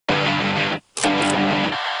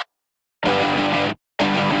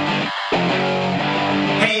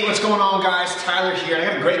Tyler here, and I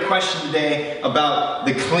got a great question today about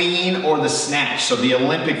the clean or the snatch, so the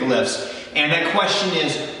Olympic lifts. And that question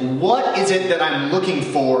is, what is it that I'm looking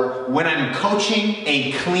for when I'm coaching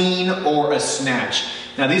a clean or a snatch?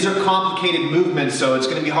 Now these are complicated movements, so it's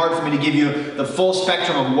going to be hard for me to give you the full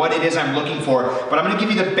spectrum of what it is I'm looking for, but I'm going to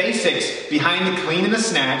give you the basics behind the clean and the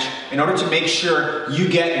snatch in order to make sure you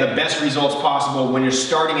get the best results possible when you're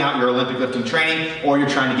starting out your Olympic lifting training or you're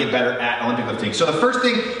trying to get better at Olympic lifting. So the first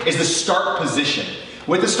thing is the start position.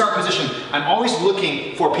 With the start position, I'm always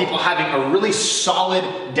looking for people having a really solid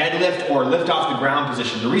deadlift or lift off the ground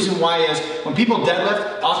position. The reason why is when people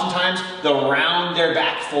deadlift, oftentimes they'll round their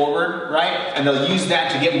back forward, right? And they'll use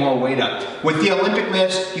that to get more weight up. With the Olympic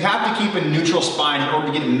lifts, you have to keep a neutral spine in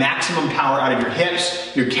order to get maximum power out of your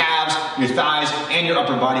hips, your calves, your thighs, and your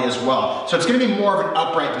upper body as well. So it's going to be more of an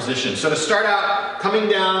upright position. So to start out, coming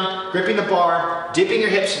down, gripping the bar, dipping your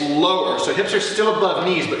hips lower. So hips are still above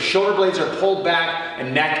knees, but shoulder blades are pulled back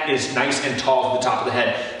and neck is nice and tall to the top of the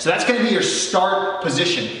head. So that's going to be your start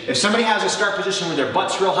position. If somebody has a start position where their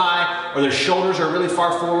butt's real high or their shoulders are really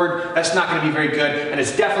far forward, that's not going to be very good, and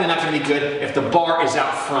it's definitely not going to be good if the bar is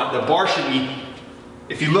out front. The bar should be,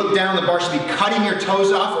 if you look down, the bar should be cutting your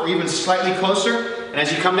toes off or even slightly closer. And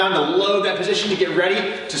as you come down to load that position to get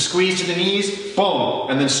ready to squeeze to the knees, boom,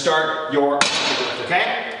 and then start your lift,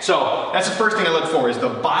 okay? So that's the first thing I look for is the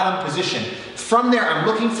bottom position. From there, I'm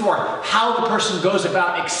looking for how the person goes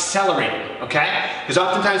about accelerating, okay? Because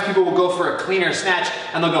oftentimes people will go for a cleaner snatch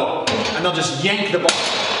and they'll go, and they'll just yank the bar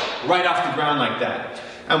right off the ground like that.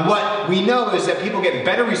 And what we know is that people get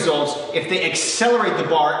better results if they accelerate the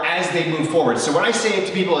bar as they move forward. So what I say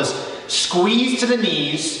to people is squeeze to the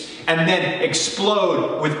knees and then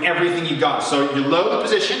explode with everything you got. So you load the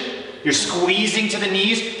position, you're squeezing to the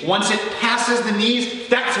knees. Once it passes the knees,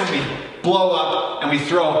 that's when we blow up and we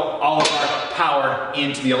throw all of our power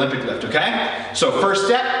into the Olympic lift, okay? So first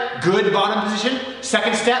step, good bottom position.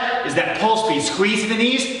 Second step is that pull speed. Squeeze to the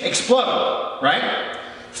knees, explode, right?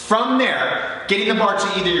 From there, getting the bar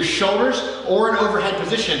to either your shoulders or an overhead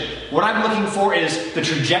position, what I'm looking for is the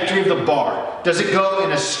trajectory of the bar. Does it go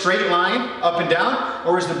in a straight line, up and down,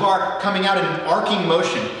 or is the bar coming out in an arcing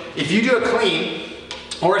motion? If you do a clean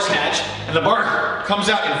or a snatch, and the bar comes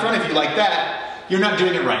out in front of you like that, you're not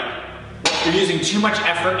doing it right. You're using too much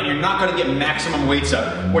effort and you're not going to get maximum weights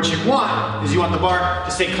up. What you want is you want the bar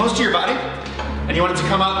to stay close to your body and you want it to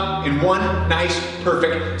come up in one nice,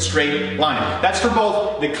 perfect, straight line. That's for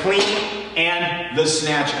both the clean and the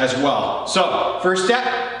snatch as well. So, first step,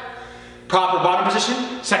 proper bottom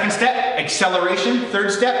position. Second step, acceleration.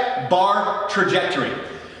 Third step, bar trajectory.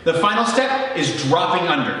 The final step is dropping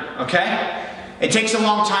under, okay? It takes a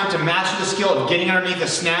long time to master the skill of getting underneath a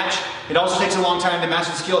snatch. It also takes a long time to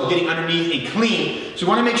master the skill of getting underneath a clean. So you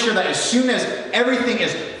want to make sure that as soon as everything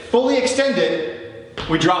is fully extended,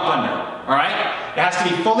 we drop under, all right? It has to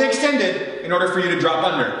be fully extended in order for you to drop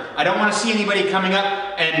under. I don't want to see anybody coming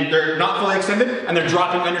up and they're not fully extended and they're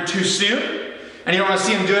dropping under too soon. And you don't want to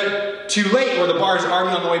see them do it too late where the bar is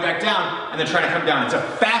already on the way back down and they're trying to come down. It's a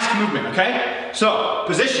fast movement, okay? So,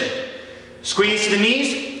 position. Squeeze to the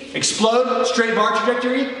knees, explode, straight bar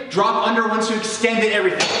trajectory, drop under once you extended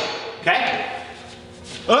everything, okay?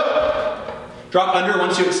 Up, drop under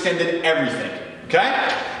once you extended everything,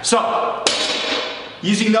 okay? So,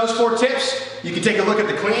 using those 4 tips, you can take a look at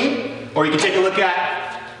the clean, or you can take a look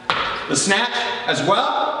at the snatch as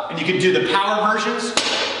well, and you can do the power versions,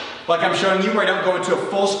 like I'm showing you, where I don't go into a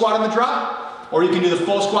full squat on the drop, or you can do the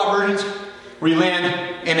full squat versions, where you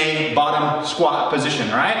land in a bottom squat position,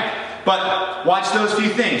 all right? But watch those few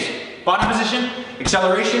things. Bottom position,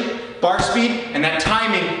 acceleration, bar speed, and that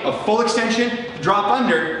timing of full extension, drop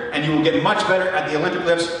under, and you will get much better at the Olympic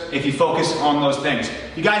lifts if you focus on those things.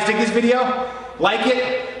 You guys dig this video? Like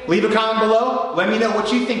it, leave a comment below, let me know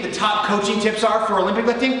what you think the top coaching tips are for Olympic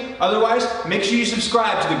lifting. Otherwise, make sure you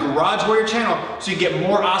subscribe to the Garage Warrior channel so you get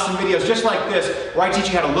more awesome videos just like this, where I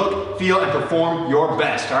teach you how to look, feel, and perform your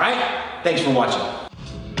best, all right? Thanks for watching.